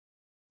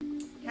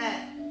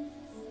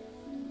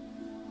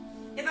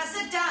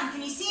sit down.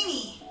 Can you see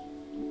me?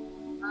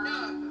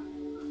 No.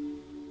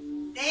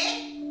 There?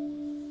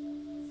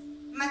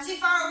 Am I too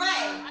far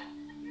away?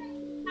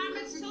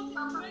 Camera's tilting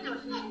further.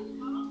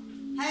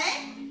 Hey?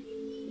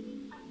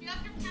 I feel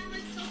like your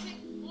camera's tilting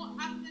more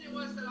up than it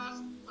was the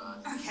last part.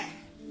 Okay.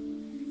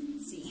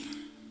 Let's see.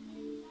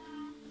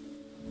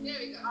 There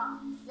we go.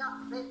 Yeah,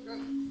 there.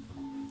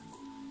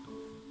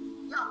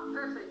 Yeah,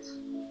 perfect.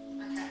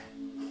 Okay.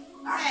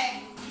 Okay.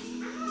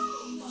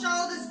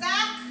 Shoulders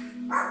back.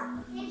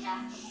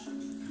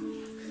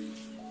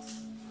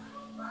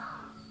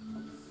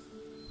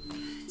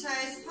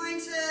 Toes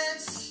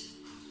pointed.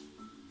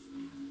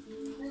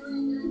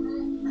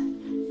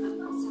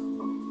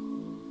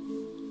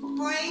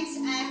 Point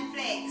and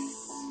flex.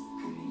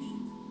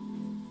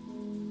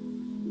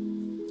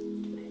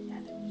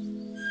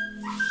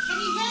 Can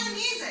you hear the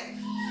music?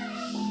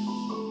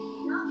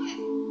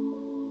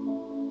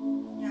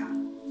 Yeah.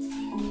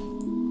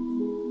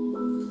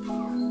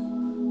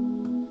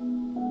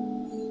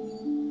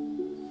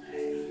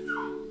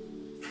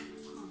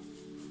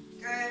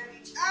 Good.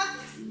 Reach up.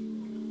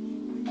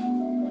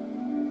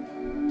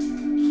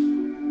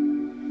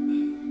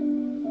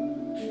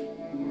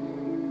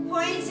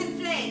 Point and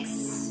flex.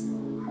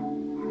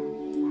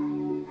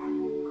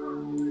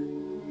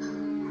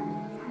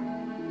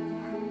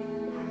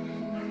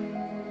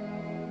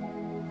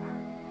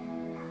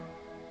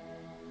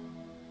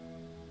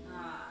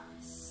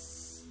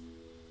 Nice.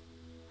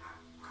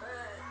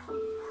 Good.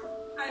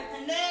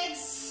 Open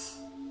legs.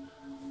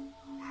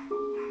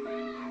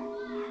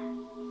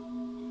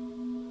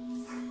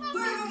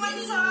 Move on one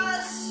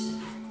side.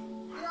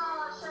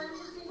 Yeah, so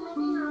she's been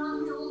hanging around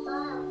the whole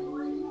day. I've been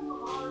waiting for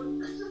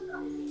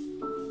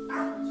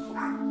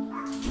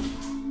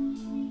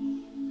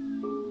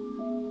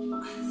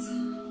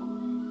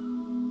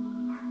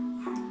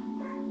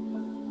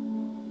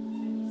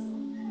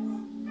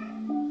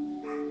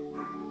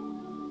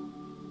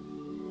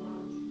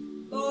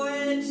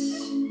Forward.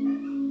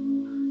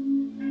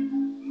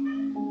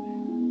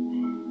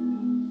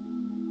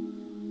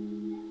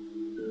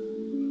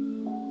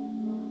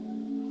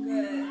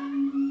 Good.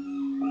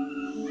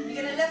 You're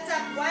going to lift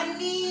up one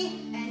knee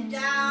and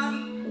down,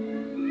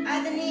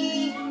 other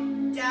knee,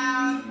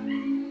 down,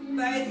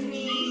 both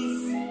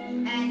knees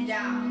and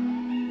down.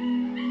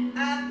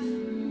 Up,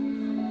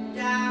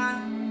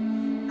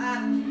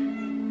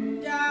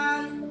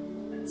 down,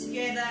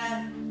 together,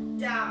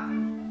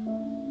 down.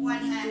 One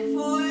hand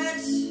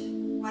forward,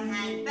 one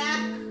hand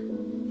back,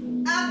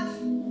 up,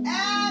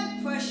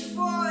 and push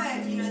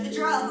forward. You know the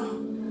drill.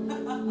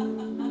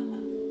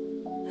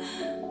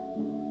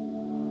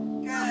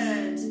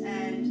 Good.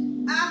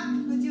 And up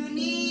with your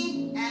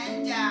knee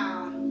and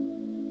down.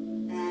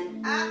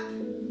 And up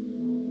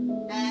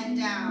and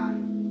down.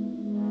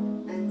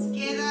 And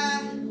together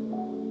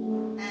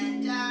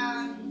and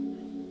down.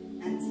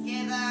 And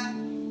together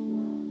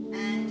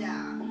and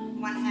down.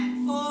 One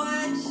hand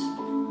forward,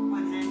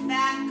 one hand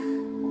back.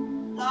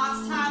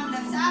 Last time,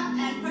 lift up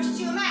and push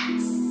to your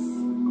max.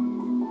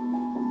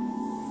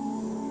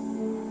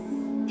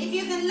 If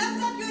you can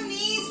lift up your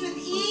knees with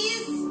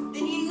ease,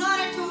 then you're not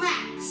at your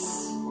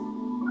max.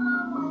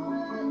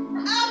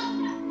 Up.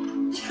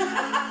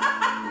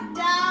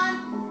 Down.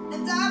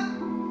 Lift up.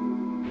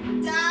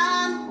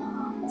 Down.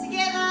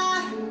 Together.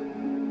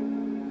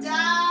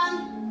 Down.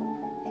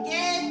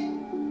 Again.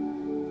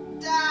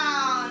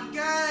 Down.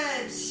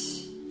 Good.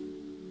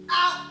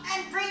 Out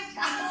and bring.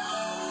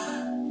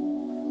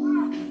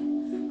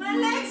 My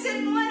legs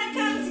didn't want to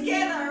come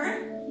together.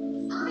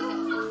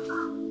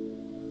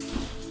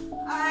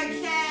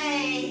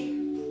 Okay.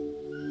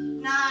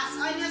 Nice.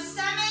 On your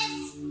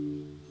stomachs,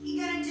 you're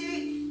going to do,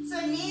 so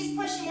knees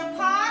pushing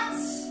apart.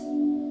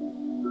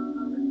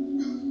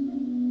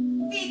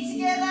 Feet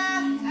together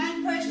and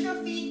push your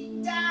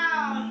feet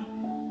down.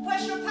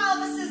 Push your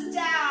pelvises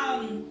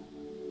down.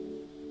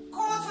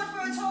 Caught what we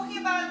were talking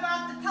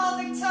about the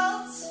pelvic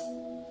tilt?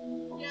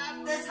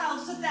 Yeah. This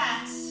helps with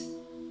that.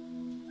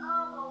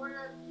 Oh, my word.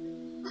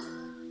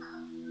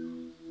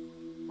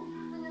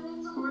 I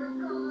need some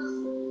work on this.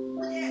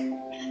 Yeah.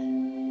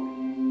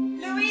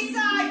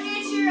 Louisa, I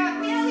get you. I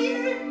feel you.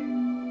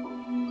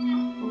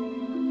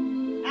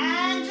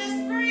 And just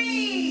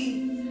breathe.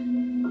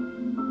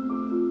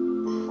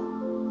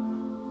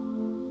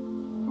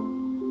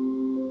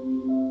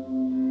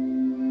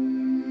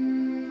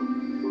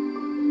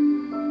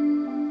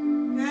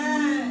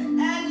 Good.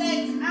 And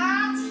legs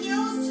out,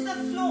 heels to the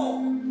floor.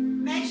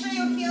 Make sure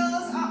your heels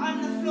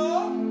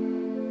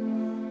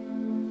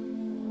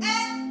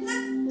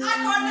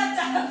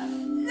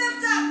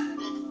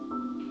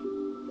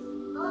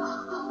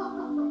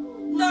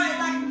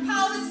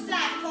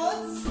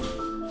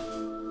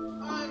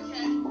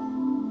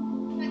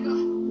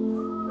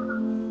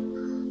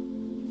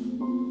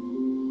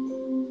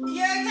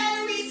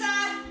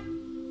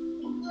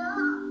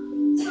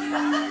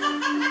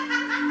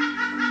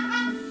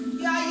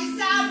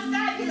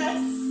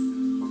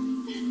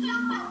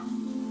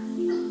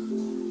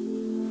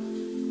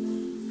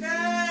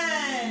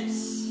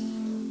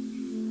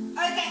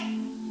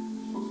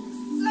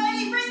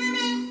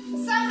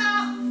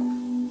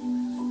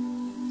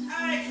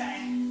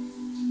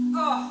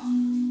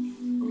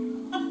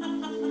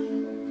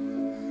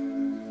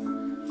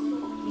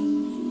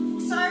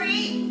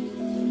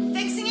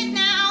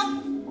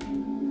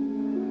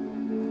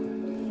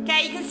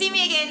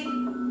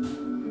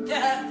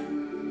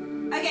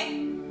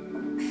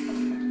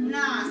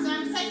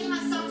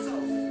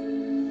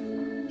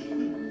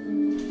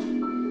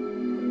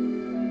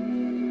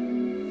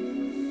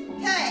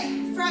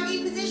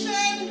doggy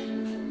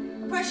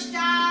position. Push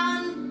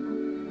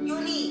down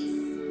your knees.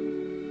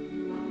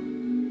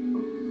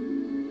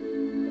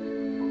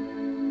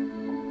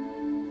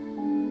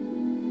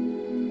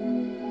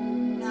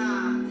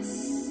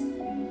 Nice.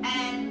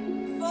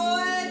 And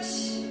forward.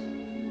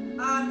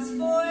 Arms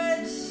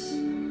forward.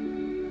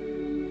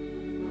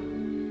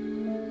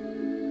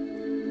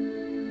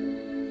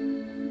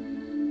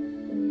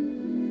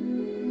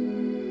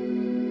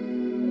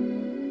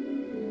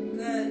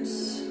 Good.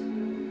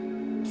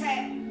 Okay,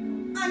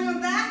 on your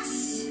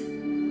backs.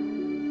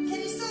 Can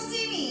you still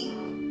see me?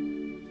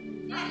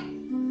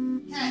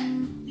 Okay,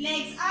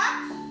 legs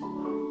up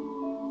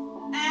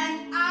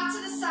and out to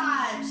the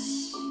side.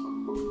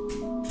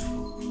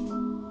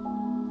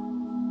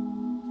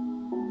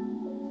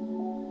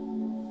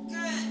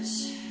 Good.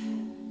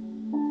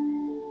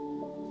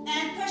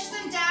 And push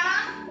them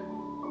down.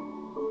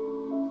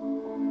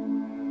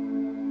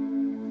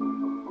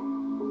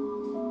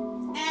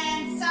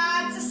 And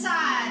side to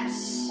side.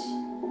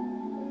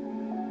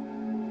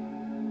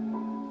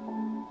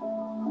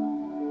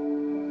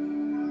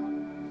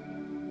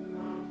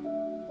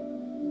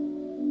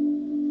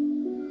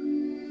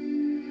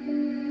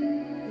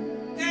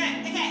 Good.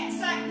 Okay,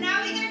 so now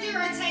we're going to do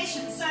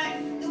rotation. So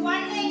the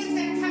one leg is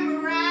going to come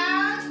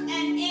around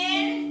and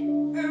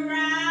in,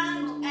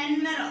 around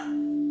and middle.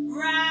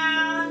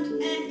 Round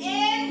and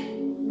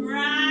in,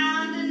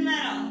 round and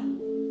middle.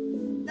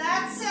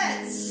 That's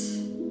it.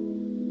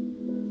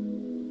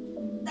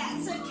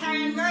 That's it,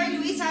 Karen. Go,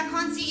 Louisa, I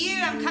can't see you.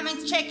 I'm coming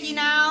to check you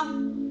now.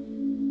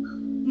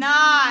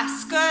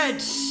 Nice,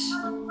 good.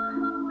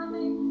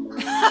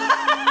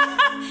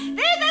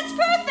 There, that's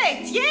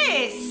perfect,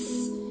 yes.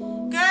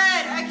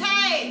 Good,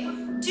 okay.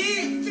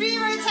 Do 3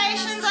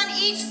 rotations on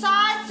each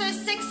side, so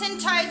 6 in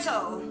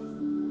total.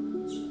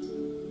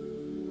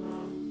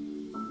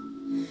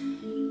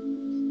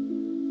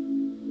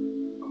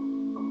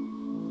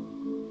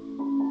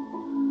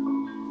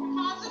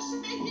 How's this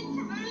speaking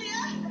from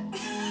earlier?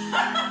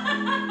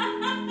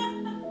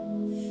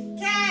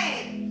 Okay,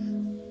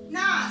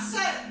 now,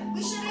 so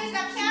we should end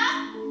up here.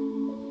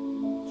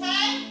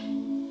 Okay,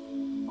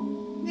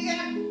 we're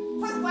going to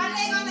put one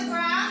leg on the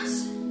ground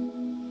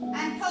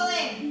and pull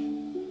in.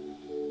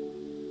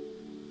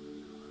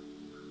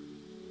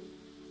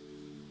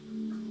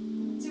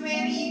 To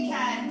wherever you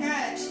can,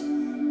 good.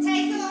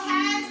 Take your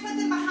hands, put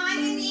them behind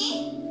your knee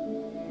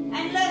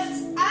and lift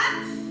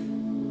up.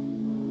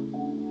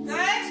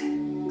 Good,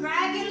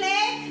 grab your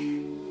leg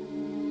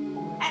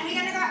and we're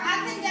going to go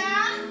up and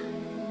down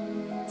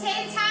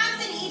 10 times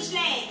in each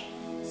leg.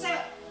 So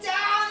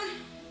down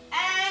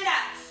and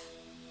up.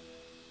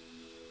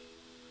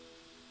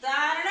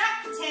 Down and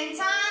up 10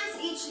 times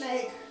each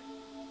leg.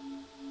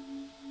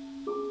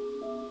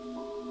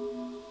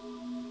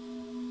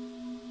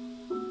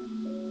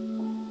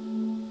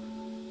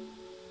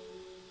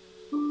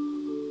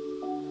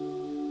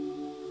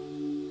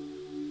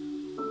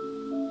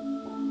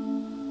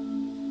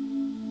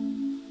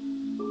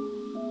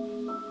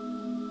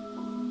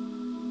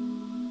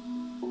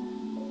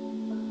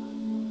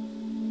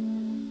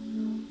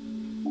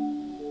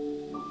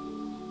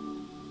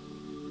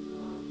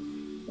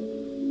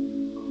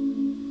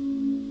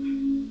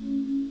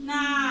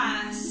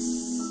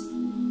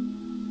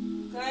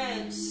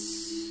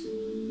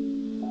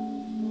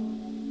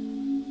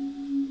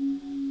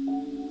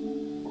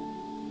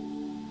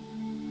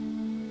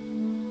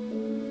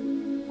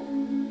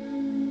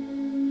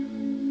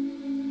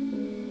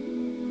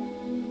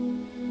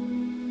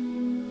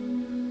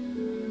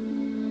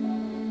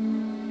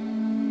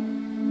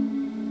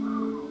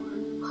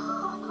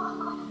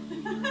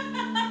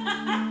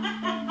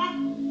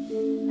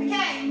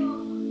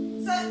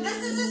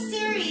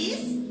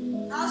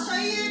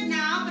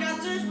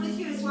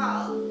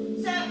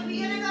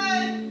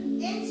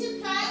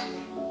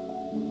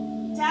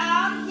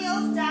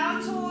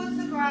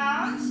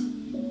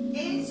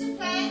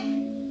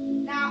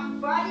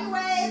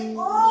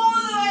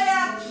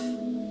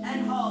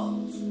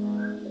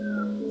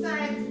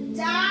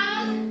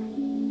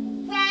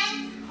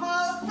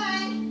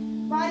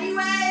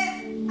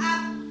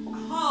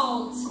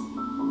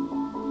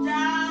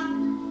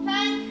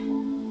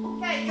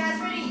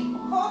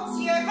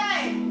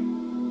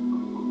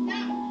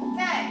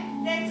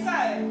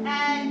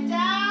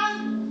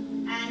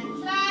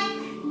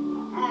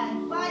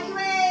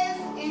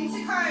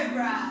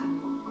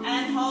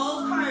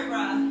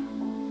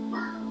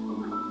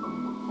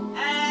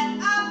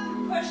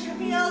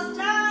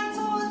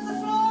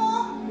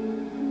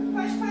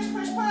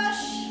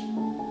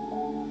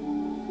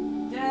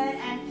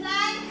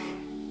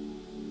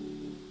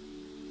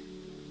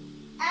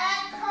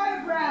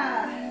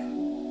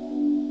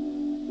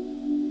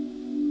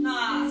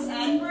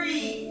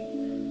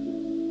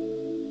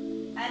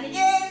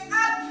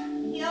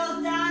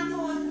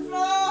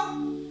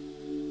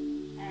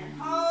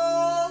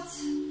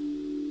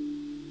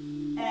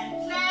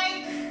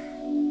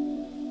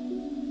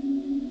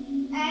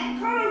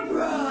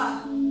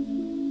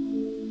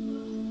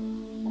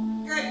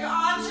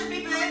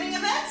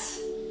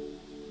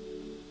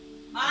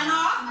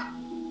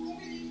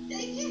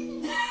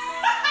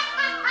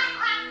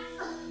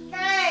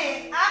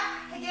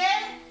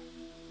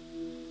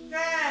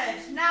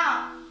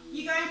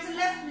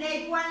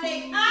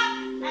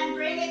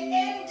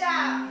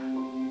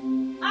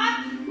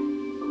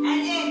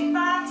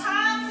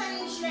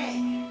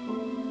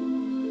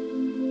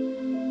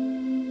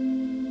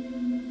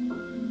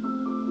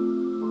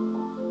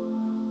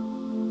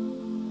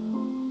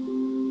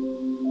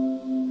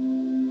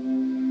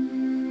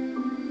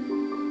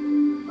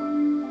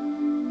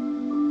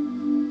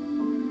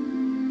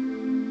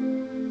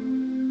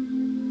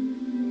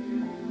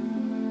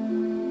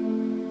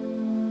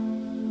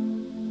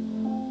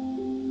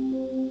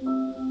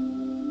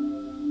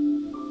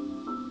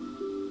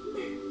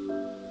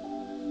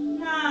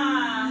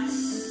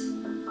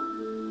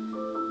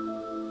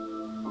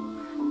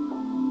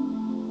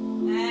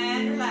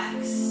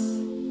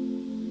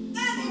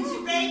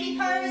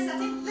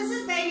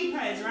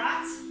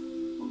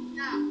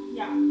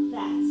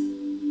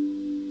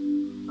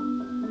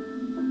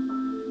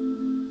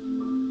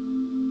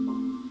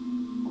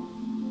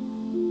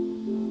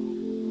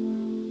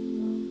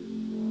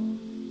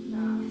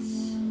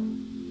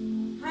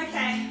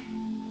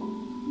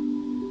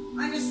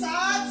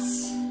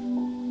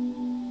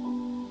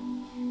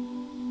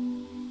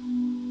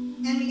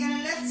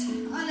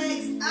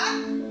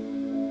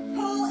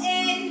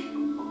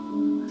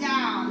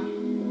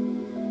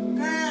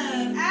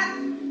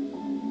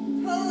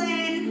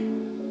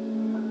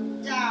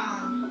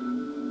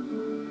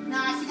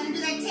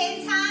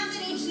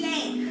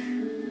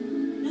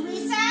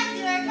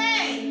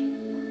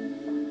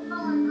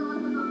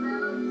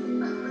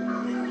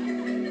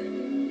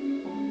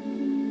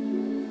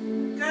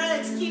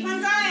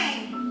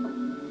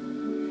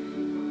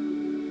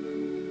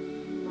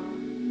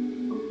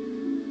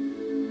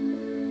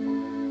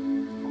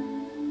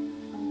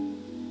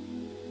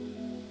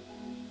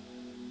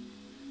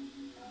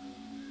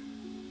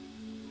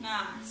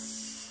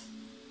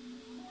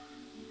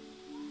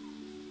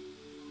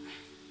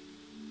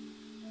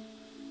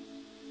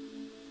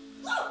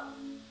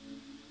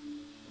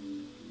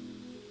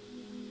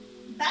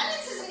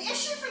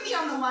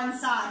 one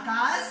side,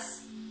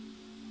 guys.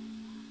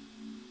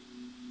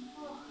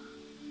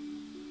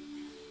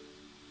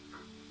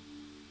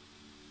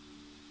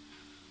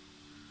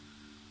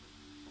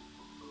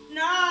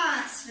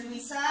 Nice,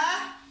 Louisa.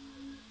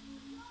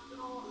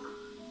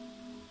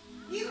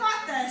 You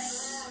got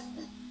this.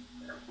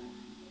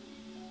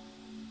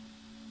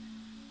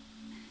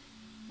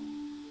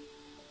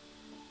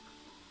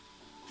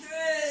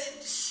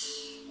 Good.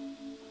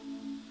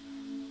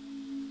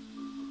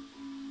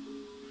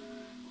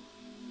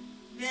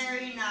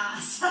 Very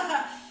nice.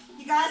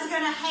 You guys are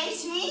going to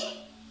hate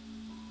me,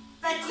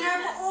 but you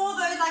know, for all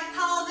those like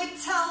pelvic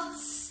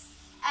tilts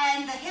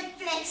and the hip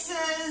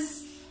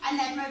flexors and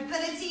that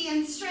mobility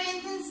and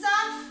strength and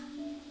stuff,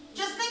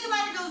 just think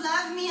about it, you'll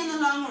love me in the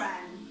long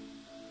run.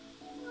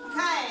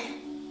 Okay.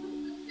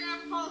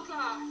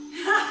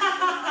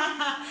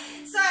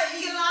 So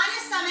you're going to line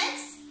your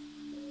stomachs,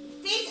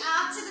 feet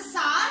out to the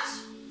side,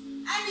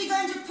 and you're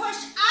going to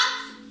push up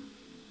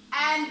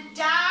and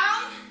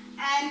down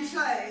and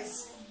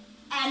close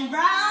and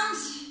round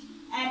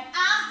and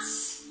out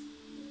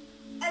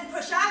and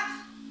push up,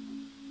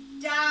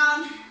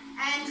 down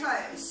and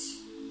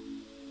close.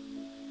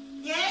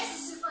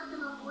 Yes?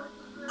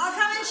 I'll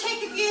come and check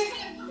if you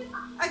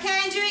okay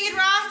and doing it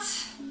right.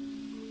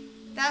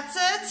 That's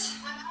it.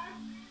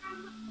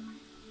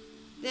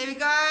 There we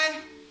go.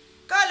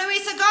 Go,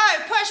 Louisa, go.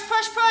 Push,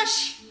 push,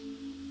 push.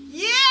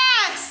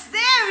 Yes,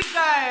 there we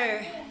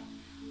go.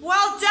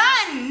 Well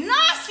done.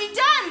 Nicely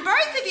done,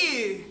 both of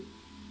you.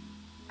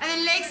 And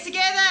then legs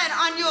together and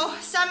on your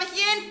stomach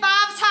again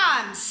 5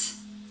 times.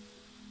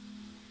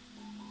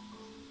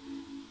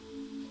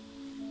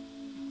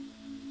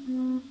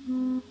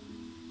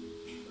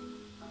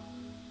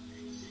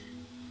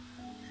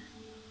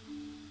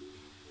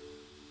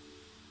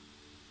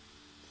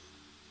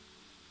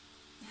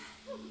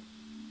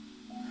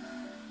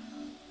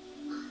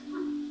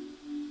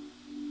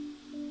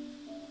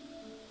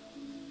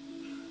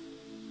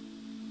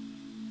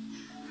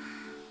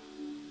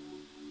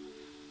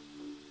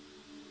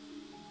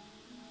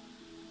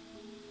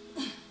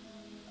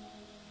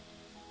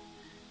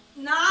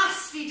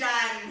 Nicely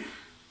done.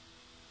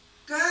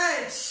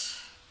 Good.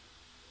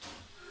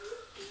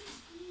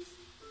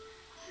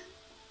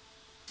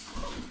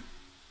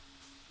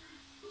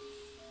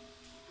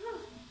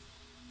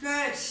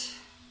 Good.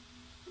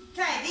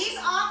 Okay, these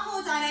are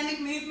called dynamic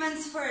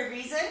movements for a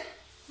reason.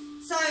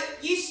 So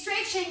you're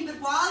stretching, but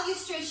while you're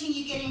stretching,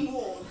 you're getting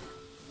warm.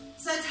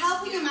 So it's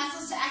helping your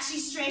muscles to actually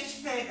stretch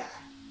further.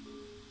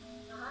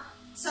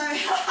 So,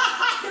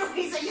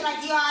 Louisa, you're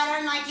like, yeah, I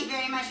don't like you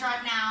very much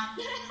right now.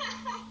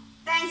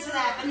 Thanks for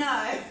that, but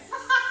no.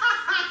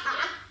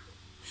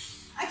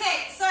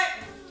 Okay, so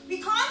we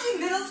can't do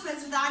middle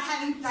splits without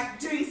having, like,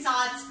 doing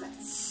side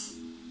splits.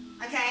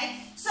 Okay,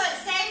 so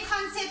same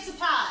concept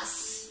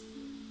applies.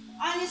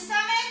 On your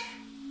stomach,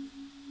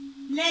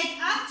 leg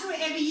up to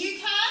wherever you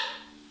can.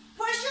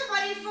 Push your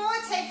body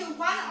forward, take your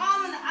one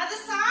arm on the other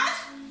side.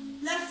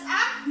 Lift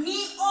up,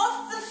 knee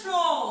off the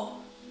floor,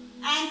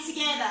 and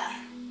together.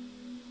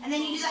 And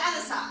then you do the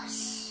other side.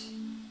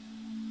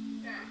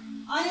 Okay.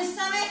 On your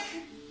stomach,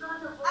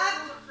 up.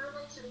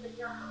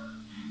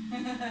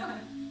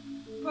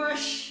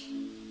 Push.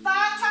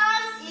 5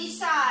 times each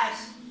side.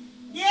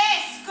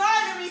 Yes, go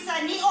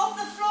Louisa, knee off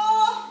the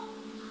floor.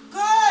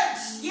 Good,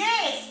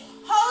 yes.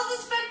 Hold the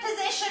split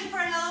position for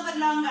a little bit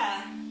longer.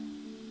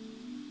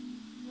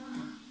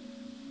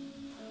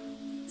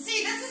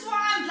 See, this is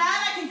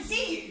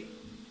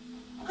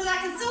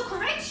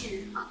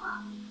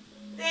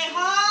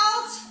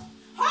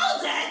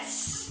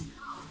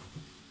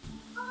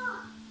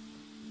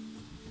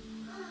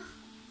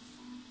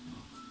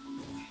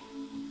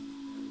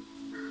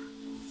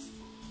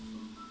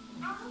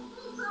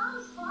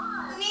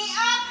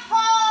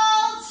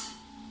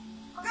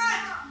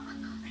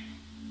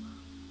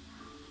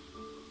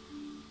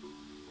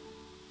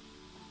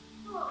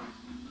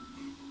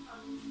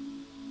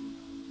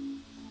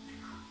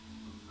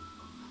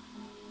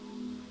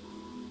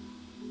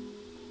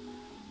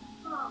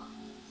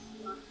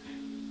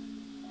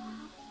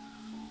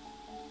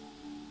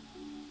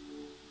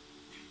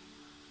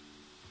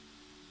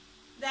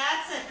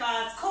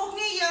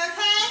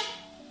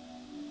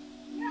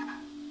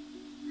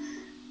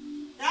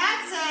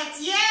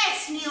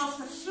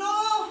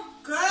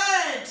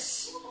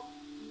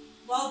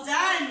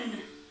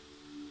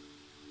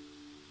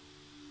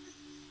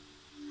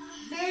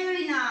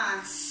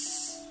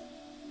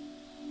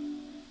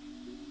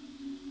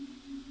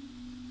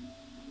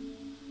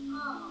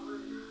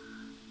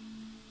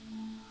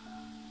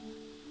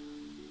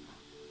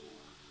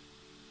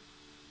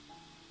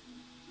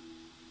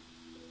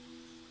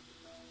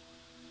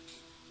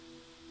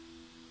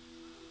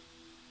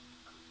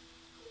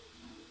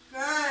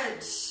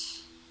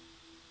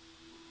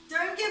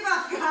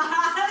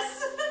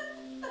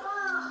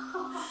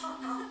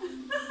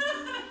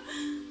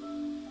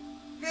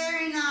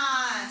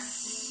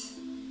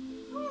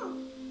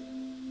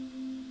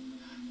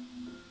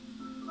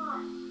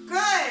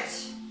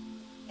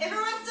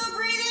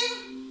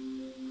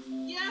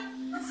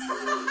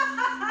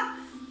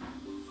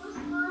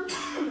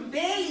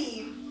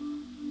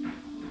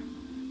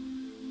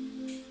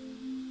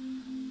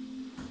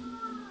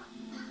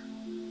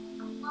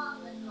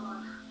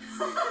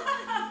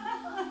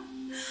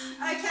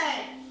Okay,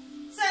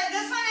 so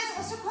this one is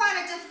also quite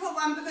a difficult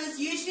one because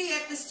usually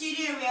at the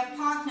studio we have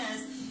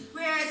partners,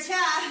 whereas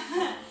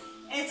here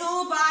it's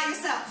all by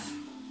yourself.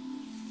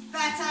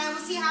 But we'll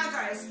see how it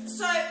goes.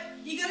 So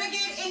you're going to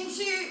get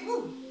into,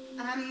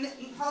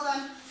 hold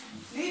on,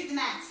 move the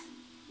mat.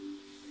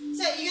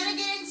 So you're going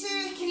to get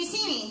into, can you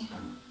see me?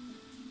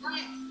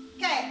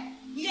 Okay,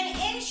 you're going to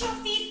inch your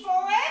feet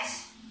forward.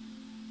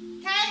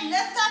 Okay,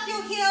 lift up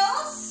your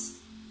heels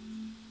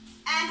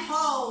and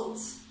hold.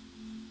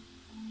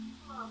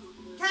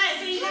 Okay,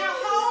 so you're going to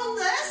hold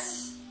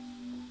this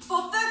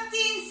for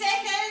 15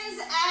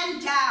 seconds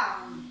and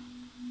down.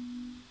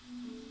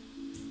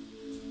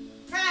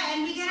 Okay,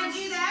 and we're going to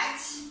do that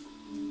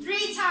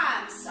 3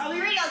 times. Are we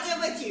ready? I'll do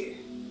it with you.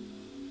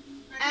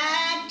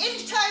 And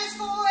inch toes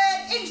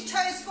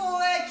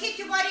forward. Keep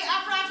your body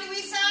upright,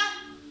 Louisa.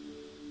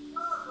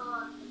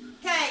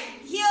 Okay,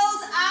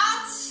 heels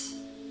out.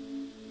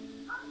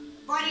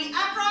 Body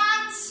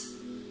upright.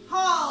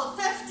 Hold.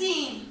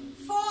 15,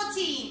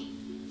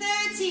 14,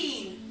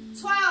 13,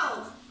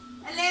 12,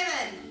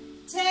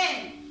 11,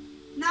 10,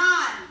 9,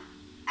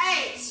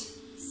 8,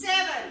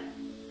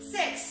 7,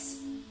 6,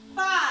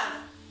 5,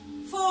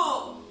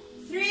 4,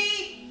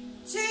 3,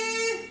 2,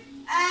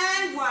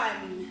 and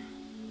 1.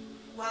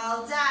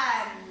 Well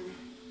done.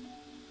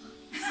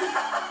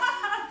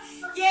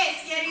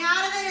 Yes, getting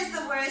out of it is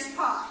the worst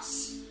part.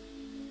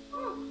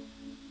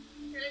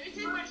 Let me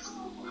take my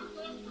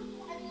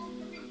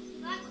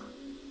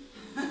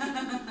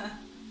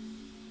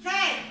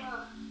Okay.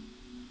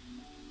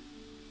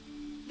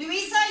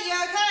 Louisa, you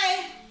okay?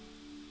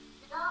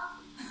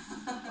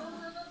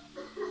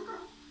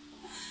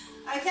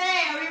 Okay,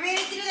 are we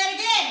ready to do that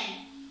again?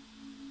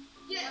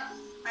 Yes.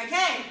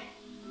 Okay.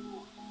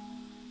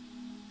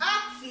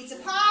 Up, feet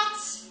apart.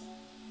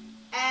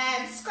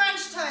 And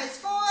scrunch toes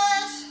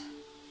forward.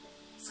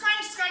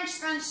 Scrunch, scrunch,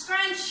 scrunch,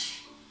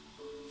 scrunch.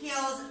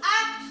 Heels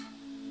up.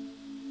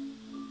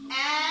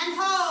 And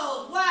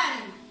hold. 1,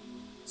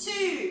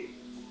 2,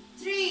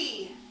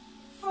 3,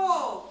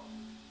 4,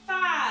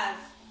 5,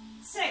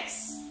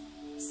 6,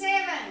 7,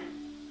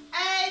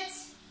 8,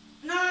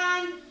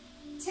 9,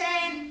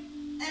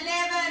 10,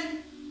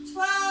 11,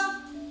 12,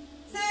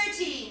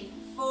 13,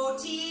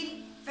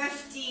 14,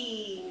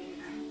 15.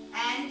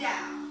 And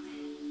down.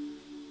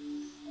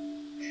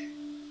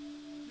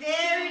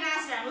 Very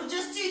nice round. We'll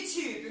just do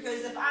 2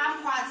 because if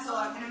I'm quite sore,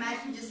 I can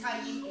imagine just how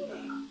you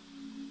feeling.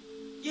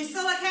 You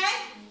still okay?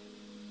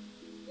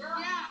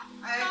 Yeah.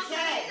 Okay. I don't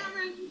think I'm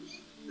going to lose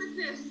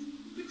fitness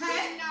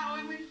between now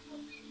and when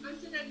I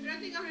said I don't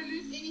think I'm going to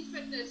lose any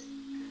fitness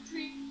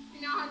between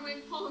now and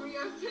when Paul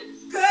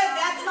reopens. Good,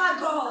 that's my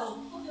goal.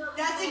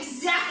 That's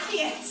exactly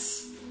it.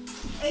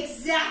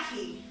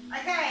 Exactly.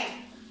 Okay.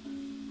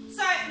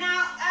 So now,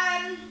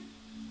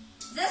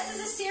 this is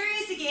a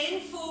series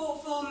again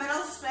for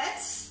middle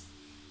splits.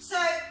 So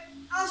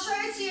I'll show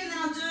it to you and then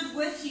I'll do it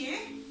with you.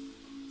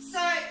 So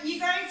you're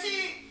going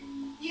to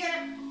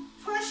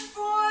push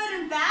forward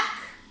and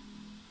back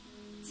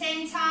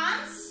 10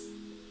 times.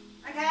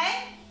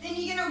 Okay? Then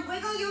you're going to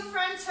wiggle your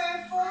front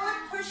toe forward,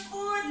 push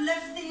forward,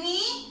 lift the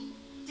knee,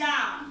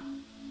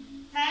 down.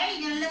 Okay?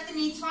 You're going to lift the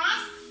knee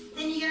twice.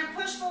 Then you're going to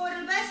push forward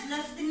a bit,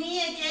 lift the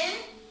knee again.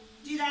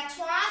 Do that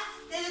twice.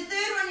 Then the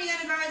third one, you're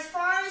going to go as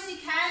far as you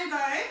can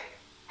go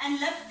and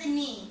lift the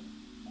knee.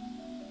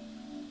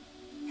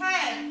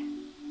 Okay.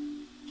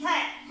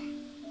 Okay.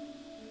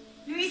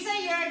 Louisa,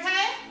 you're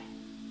okay?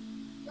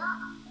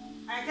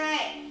 Yeah.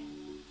 Okay.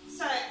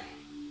 So,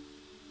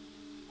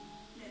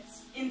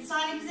 let's in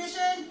starting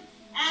position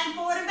and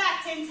forward and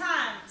back 10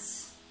 times.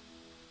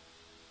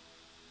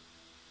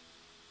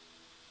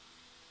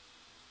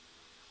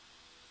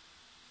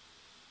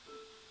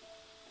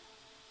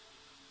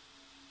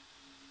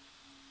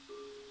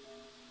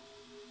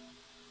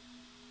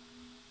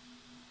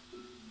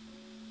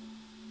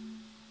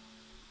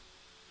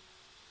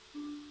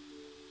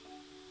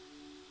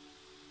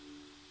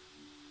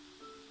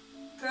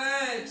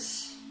 Good.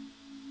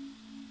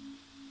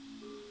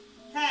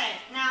 Okay,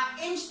 now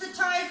inch the toes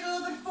a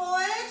little bit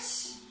forward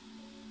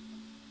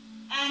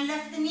and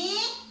lift the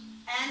knee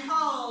and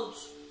hold.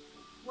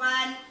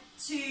 1,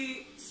 2,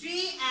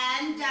 3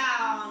 and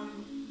down.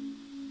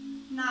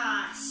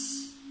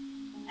 Nice.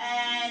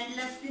 And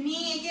lift the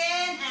knee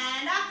again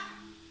and up.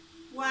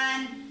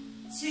 1,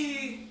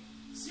 2,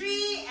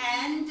 3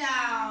 and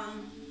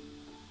down.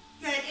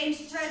 Good, inch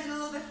the toes a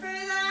little bit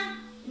further.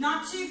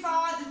 Not too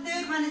far. The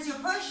third one is your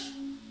push.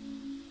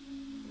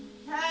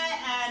 Okay,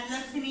 and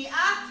lift the knee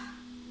up.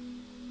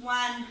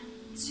 1,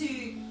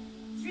 2,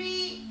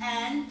 3,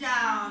 and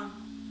down.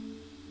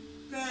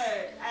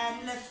 Good,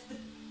 and lift the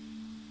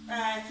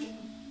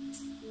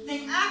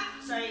thing up.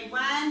 Sorry,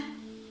 1,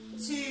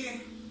 2,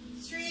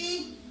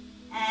 3,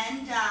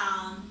 and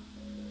down.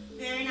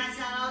 Very nice.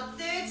 Now,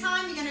 third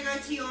time, you're going to go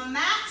to your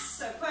max.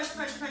 So push,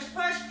 push, push,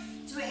 push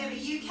to wherever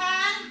you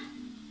can.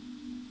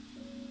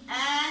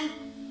 And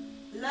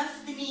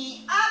lift the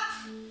knee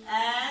up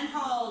and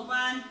hold.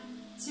 1,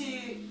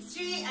 2,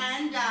 3,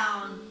 and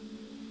down.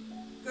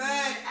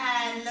 Good,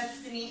 and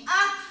lift the the knee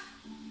up.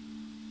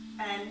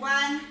 And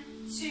 1,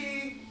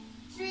 2,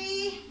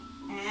 3,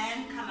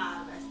 and come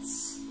out of it.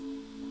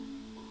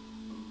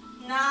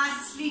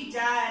 Nicely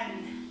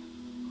done.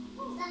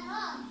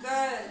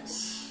 Good.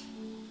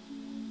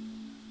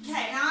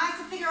 Okay, now I have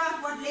to figure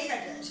out what leg I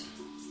did.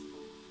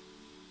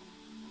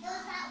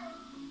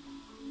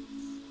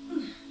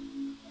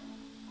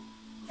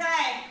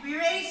 Okay, we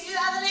ready to do the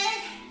other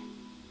leg?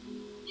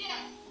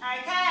 Yes.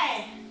 Okay,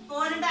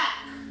 forward and back.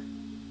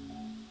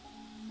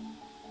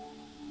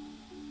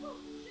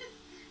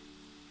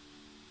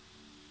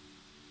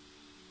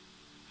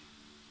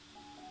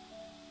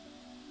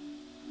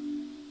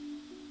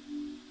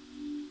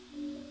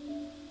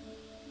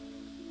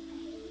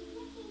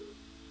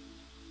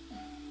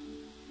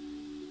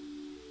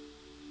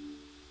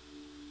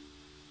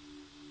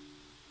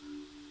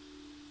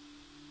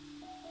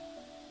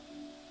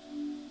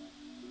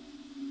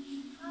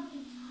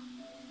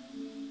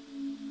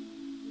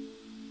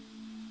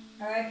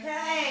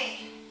 Okay,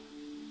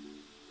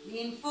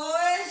 lean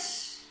forward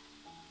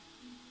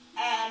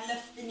and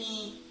lift the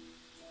knee,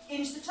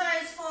 inch the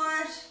toes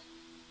forward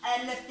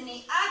and lift the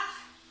knee up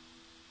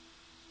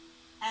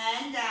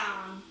and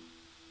down.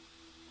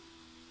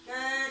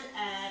 Good,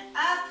 and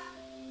up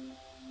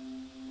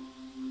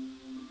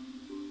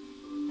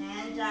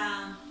and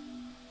down.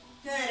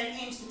 Good, and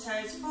inch the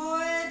toes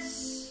forward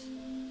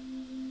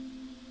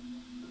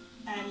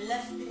and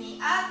lift the knee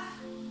up.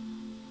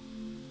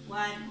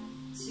 1,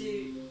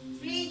 2,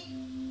 3,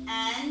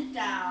 and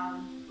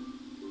down.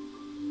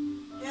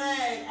 Good,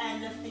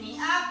 and lift the knee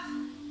up.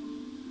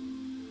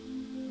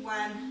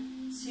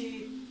 1,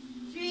 2,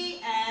 3,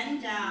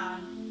 and down.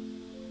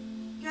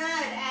 Good,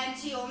 and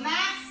to your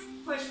max,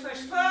 push,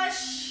 push,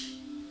 push.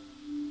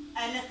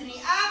 And lift the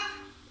knee up.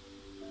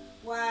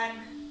 1,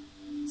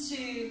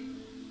 2,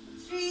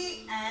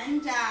 3,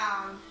 and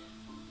down.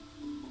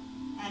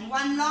 And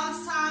one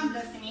last time,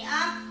 lift the knee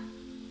up.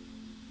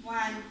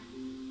 1,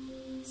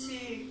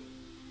 2,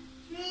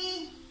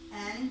 3,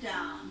 and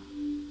down.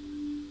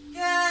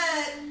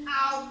 Good.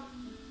 Out.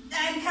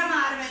 And come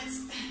out of it.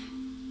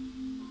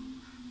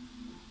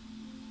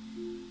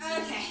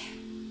 Okay.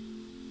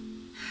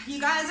 You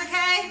guys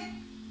okay?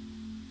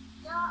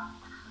 Yeah.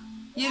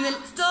 You're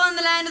still in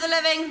the land of the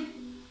living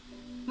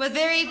with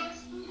very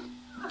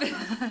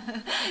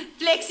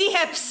flexy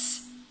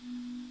hips.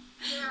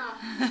 Yeah.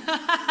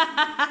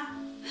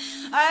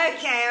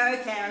 Okay.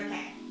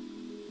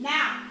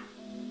 Now,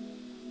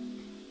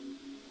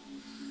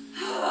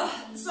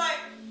 so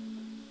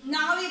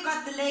now we've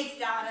got the legs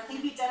down. I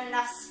think we've done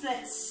enough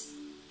splits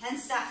and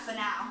stuff for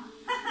now.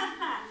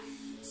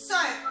 So,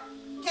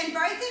 can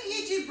both of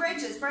you do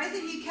bridges? Both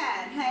of you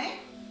can, hey?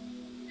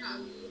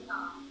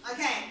 Yeah.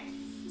 Okay.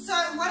 So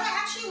what I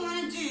actually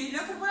want to do,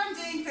 look at what I'm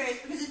doing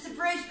first, because it's a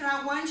bridge, but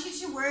I want you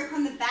to work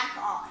on the back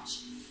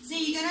arch. So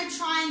you're going to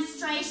try and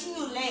straighten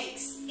your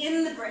legs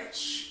in the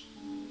bridge.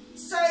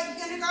 So you're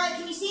going to go,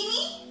 can you see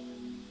me?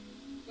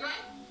 Yeah.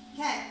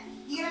 Okay.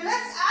 You're going to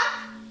lift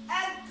up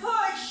and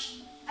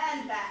push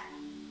and back.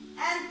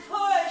 And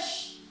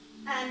push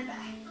and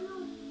back.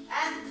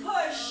 And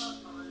push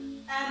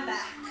and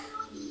back.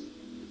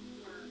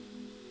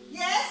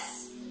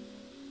 Yes?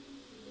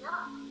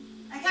 Yeah.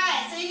 Okay,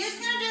 so you're just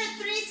going to do it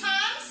 3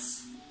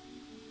 times.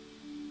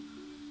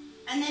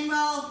 And then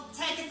we'll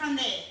take it from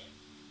there.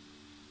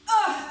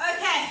 Oh,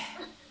 okay.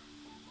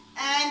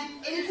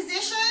 And in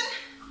position.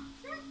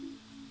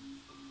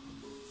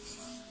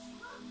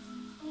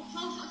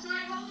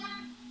 Sorry, hold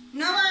on.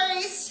 No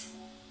worries.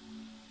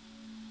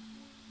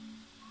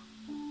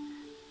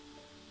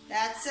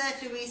 That's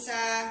it,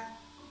 Louisa.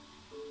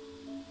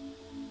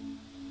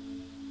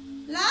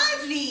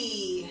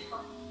 Lovely.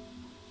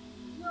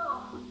 No.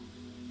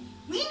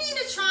 We need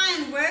to try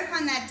and work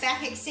on that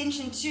back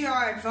extension to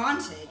our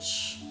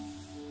advantage.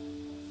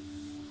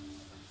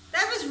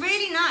 That was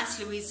really nice,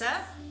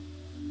 Louisa.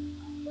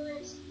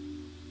 Thanks.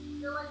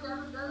 Feel like I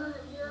haven't done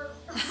it in years.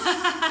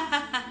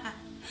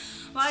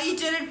 Well, you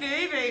did it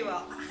very, very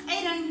well.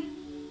 Aiden.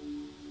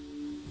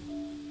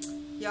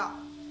 Yeah.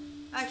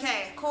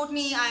 Okay,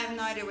 Courtney, I have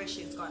no idea where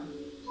she's gone.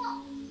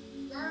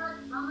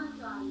 Derek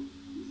Valentine.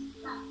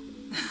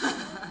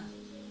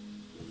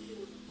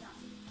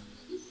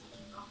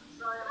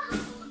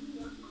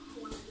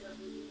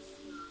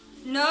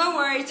 No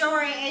worries, don't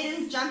worry,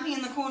 Aiden's jumping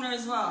in the corner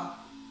as well.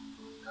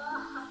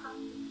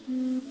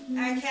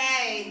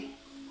 Okay.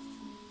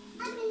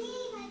 I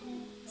believe I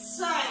did.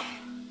 So,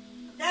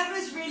 that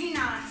was really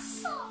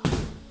nice.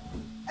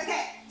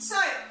 Okay, so,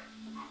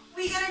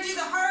 we're going to do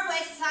the horrible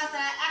exercise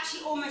that I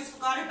actually almost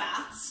forgot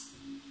about.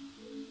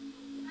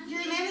 Do you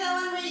remember that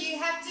one where you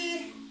have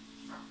to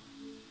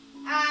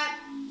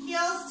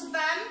heels to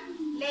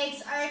bum,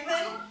 legs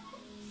open,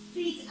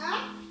 feet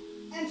up,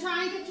 and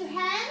try and get your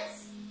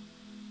hands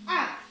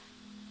up.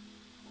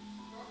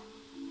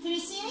 Can you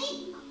see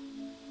me?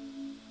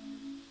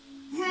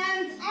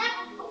 Hands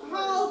up,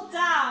 hold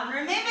down.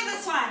 Remember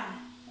this one.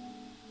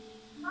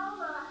 How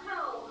the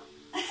hell?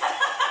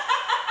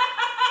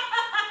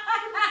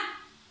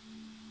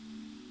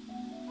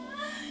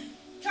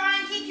 Try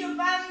and keep your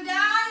bum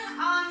down,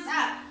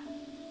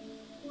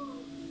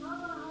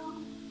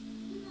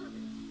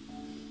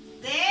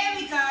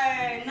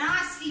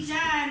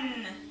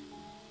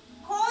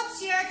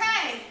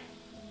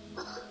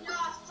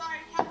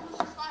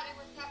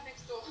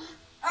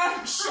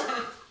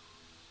 position.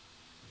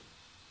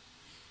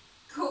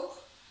 Cool.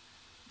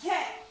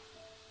 Okay.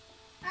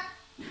 Up,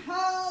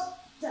 hold,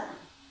 down.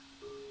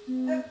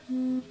 Up,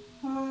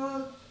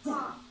 hold,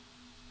 down.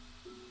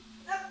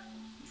 Up,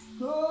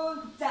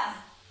 hold, down.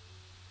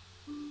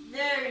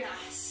 Very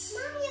nice.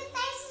 Mom, your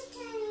face is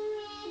turning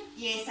red.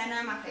 Yes, I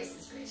know my face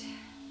is red.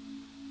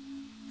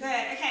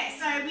 Good. Okay,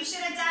 so we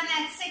should have done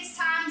that 6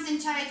 times in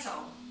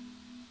total.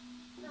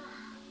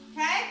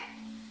 Okay?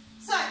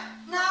 So,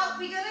 now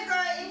we're going to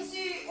go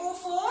into all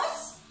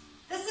fours.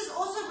 This is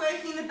also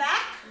working the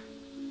back.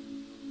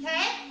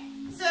 Okay?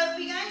 So,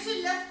 we're going to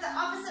lift the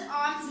opposite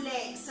arm's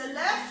legs. So,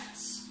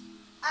 lift,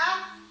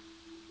 up,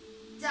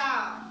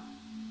 down.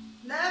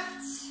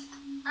 Lift,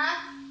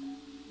 up,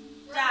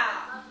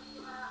 down.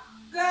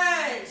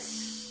 Good.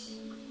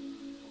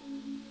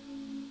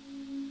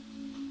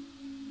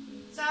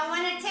 So, I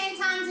want it 10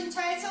 times in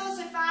total,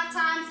 so 5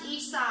 times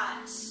each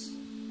side.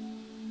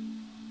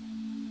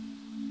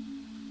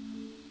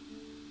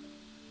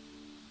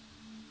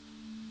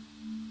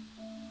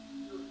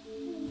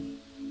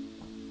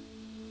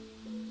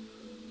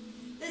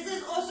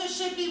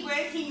 Should be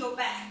working your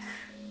back.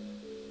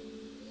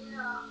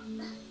 Yeah.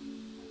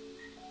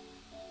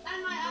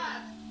 And my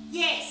abs.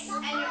 Yes,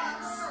 and your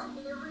abs.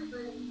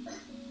 Everything.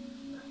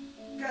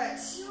 Good.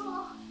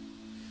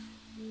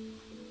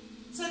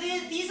 So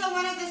these are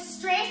one of the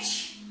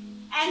stretch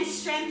and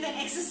strengthen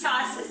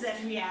exercises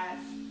that we have.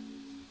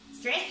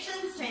 Stretch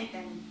and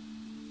strengthen.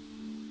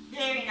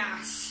 Very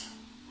nice.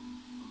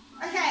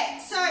 Okay,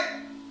 so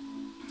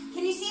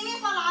can you see me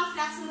if I lie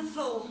flat on the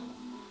floor?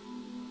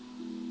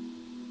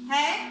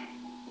 Hey?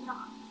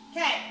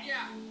 Okay.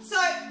 Yeah. So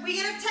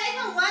we're going to take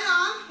our one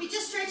arm, we're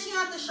just stretching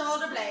out the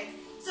shoulder blades.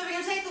 So we're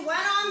going to take the one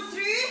arm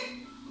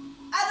through,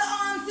 other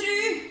arm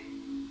through,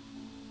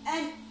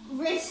 and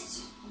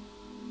rest.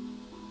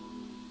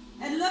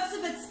 It looks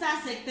a bit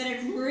spastic, but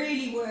it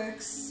really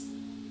works.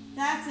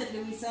 That's it,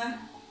 Louisa.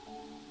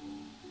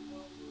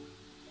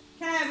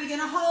 Okay, we're going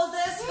to hold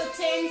this for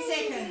 10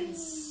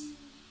 seconds.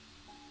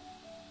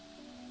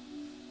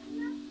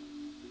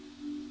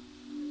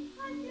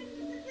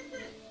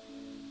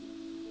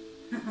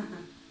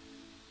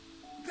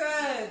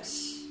 Good.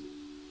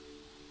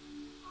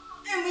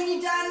 And when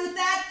you're done with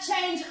that,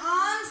 change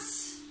arms.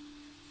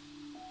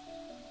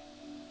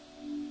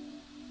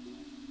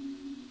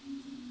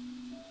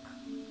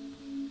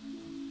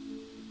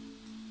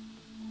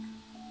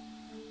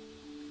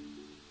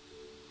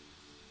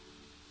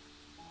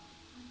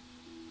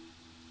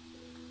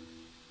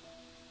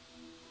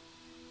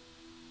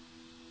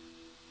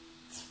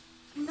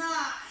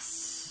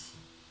 Nice.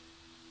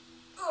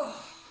 Oh.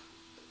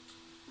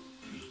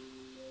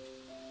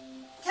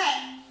 Okay,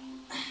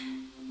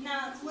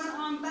 now it's one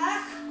arm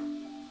back,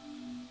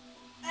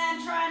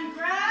 and try and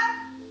grab,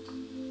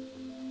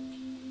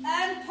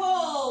 and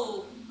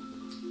pull.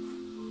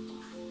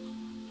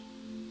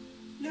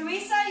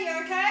 Louisa, you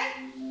okay?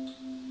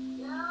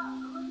 Yeah,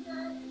 I'm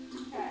okay.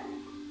 Okay.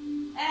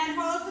 And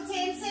hold for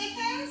 10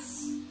 seconds.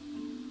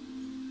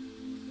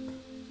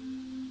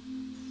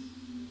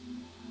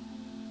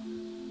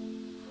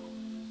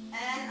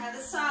 And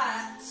other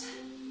side.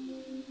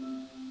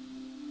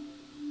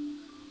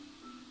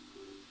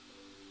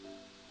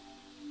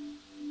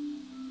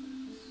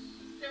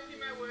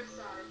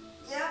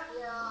 Yep.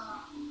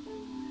 Yeah.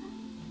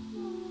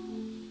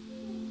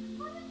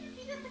 Why did you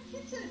beat up a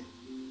kitten?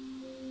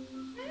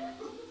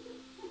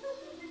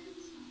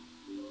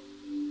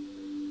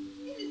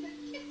 It is a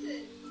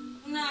kitten.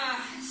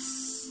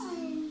 Nice.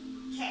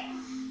 Okay.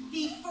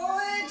 Feet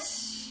forward.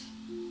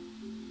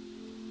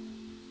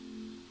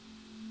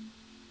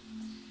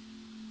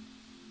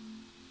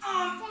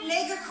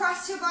 Leg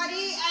across your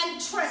body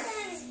and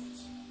twist.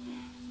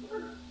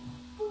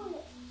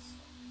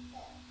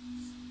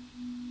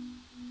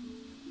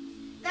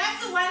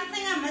 That's the one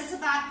thing I miss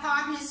about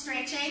partner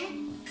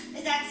stretching,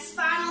 is that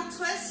spinal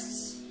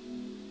twist.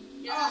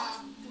 Yeah.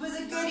 Oh, it was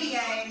a goodie,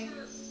 eh?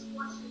 Just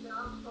squash it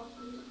down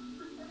properly.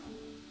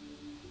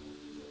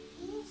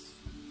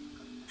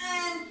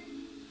 And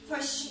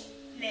push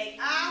leg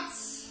out.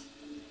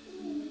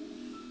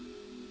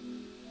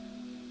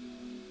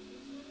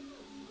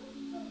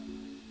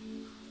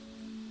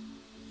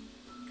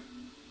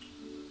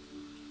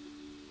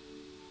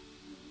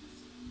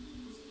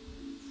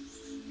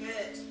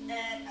 Good.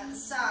 And other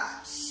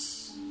side.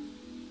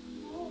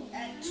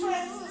 And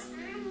twist.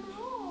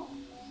 Oh,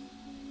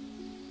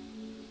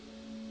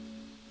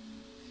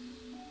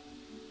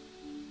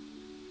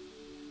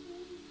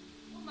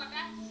 my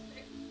back's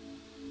sick.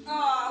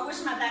 Oh, I wish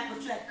my back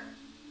would click.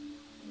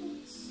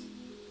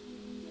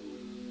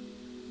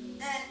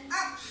 And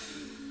up.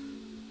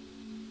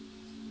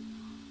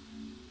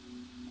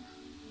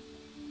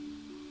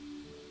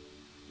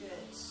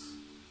 Good.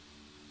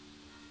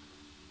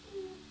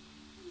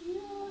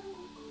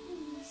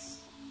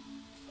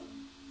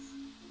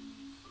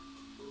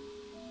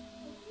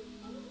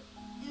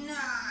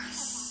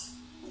 Nice.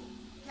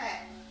 Okay.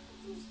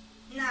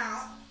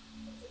 Now,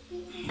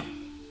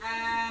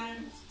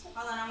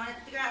 hold on, I want to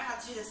figure out how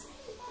to do this.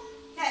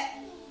 Okay,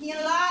 the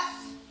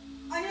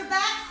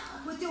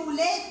your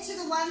leg to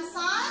the one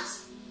side,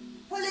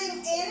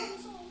 pulling in.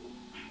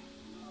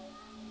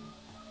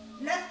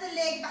 Lift the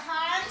leg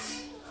behind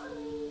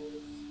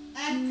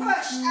and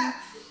push up.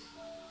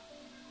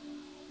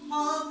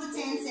 Hold for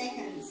 10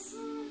 seconds.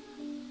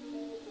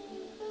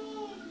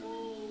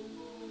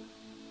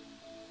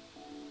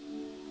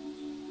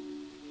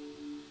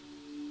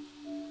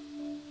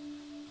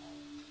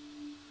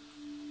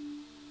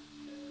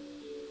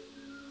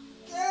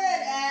 Good,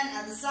 and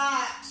other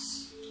side.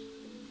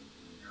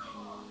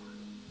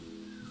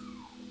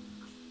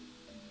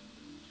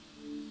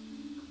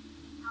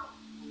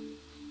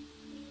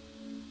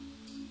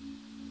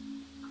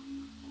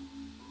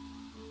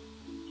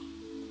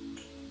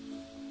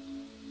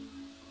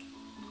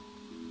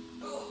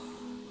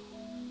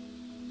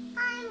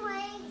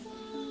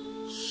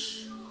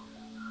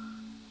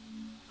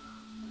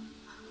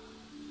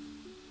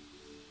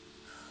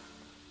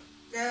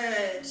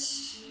 Good.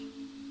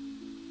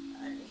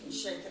 And you can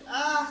shake it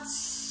out.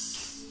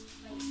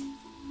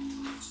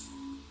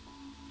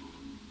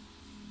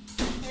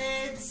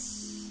 Good.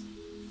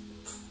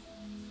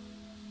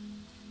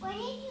 Where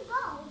did you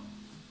go?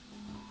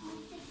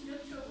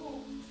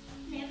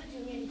 Never do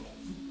anything.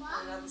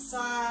 What? Another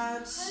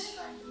side.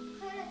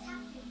 Coda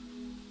tapping.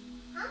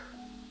 Huh?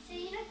 So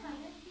you know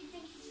Coda? You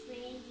think he's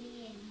friendly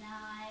and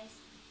nice.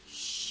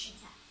 Shh.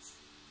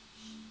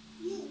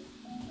 You.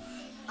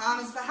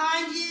 Arms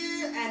behind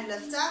you and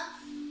lift up.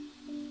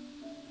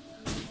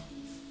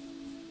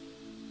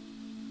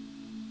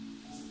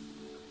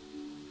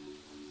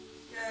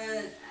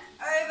 Good. And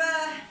over.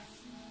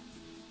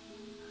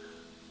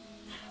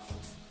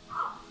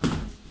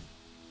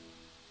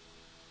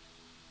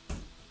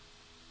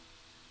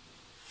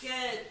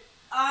 Good.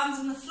 Arms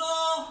on the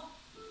floor.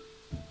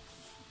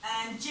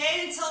 And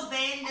gentle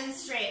bend and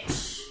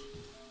stretch.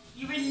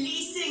 You're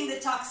releasing the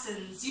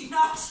toxins. You're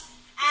not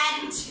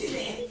adding to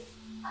them.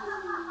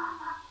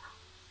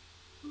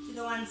 To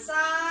the one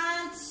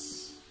side.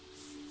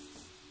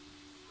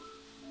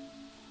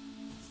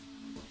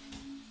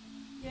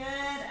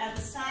 Good.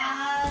 Other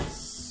side.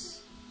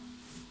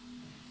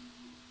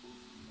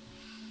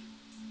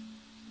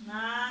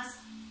 Nice.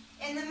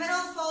 In the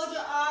middle, fold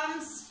your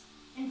arms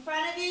in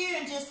front of you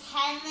and just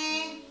hang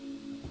there.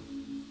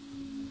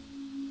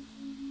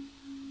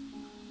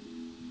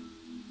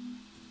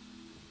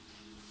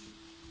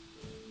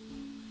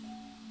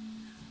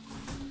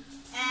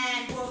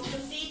 And walk your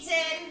feet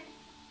in.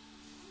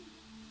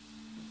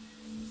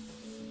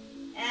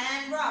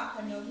 And rock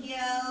on your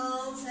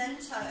heels and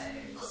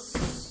toes.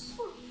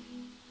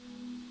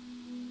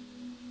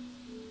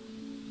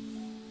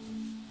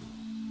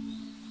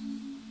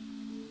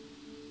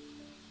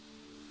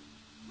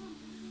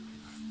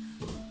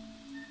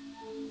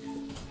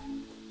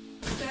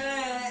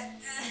 Good.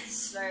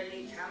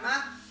 Slowly come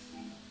up.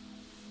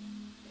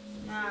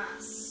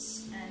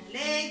 Nice. And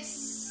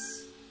legs.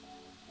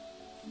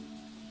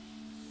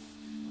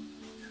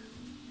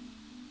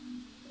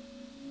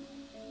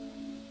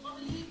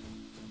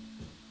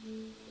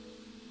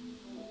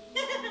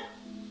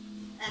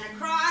 And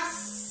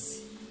across.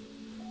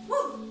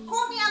 Woo!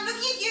 Courtney, I'm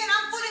looking at you and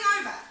I'm falling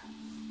over.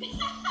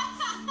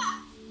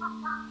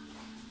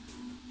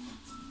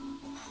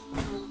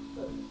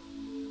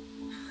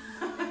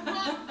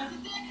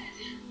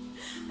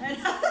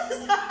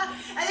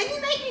 And then you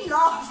make me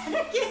laugh and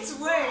it gets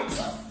worse.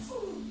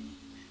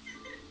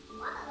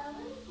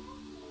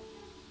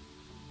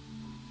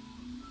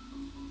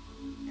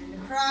 And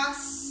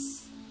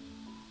across.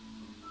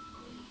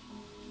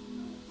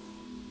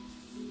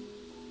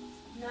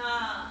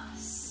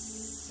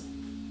 Nice.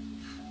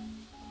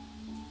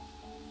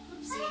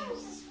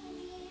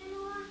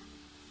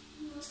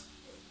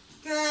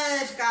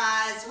 Good,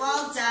 guys.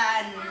 Well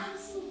done.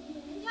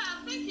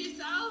 Yeah, thank you,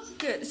 Sal.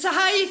 Good. So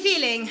how are you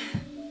feeling?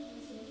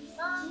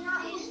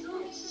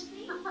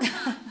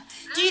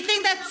 Do you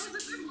think that's... That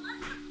was a good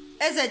one.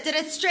 Is it? Did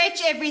it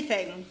stretch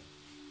everything?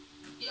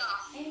 Yeah.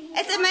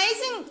 It's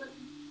amazing.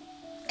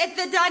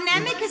 The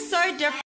dynamic is so different.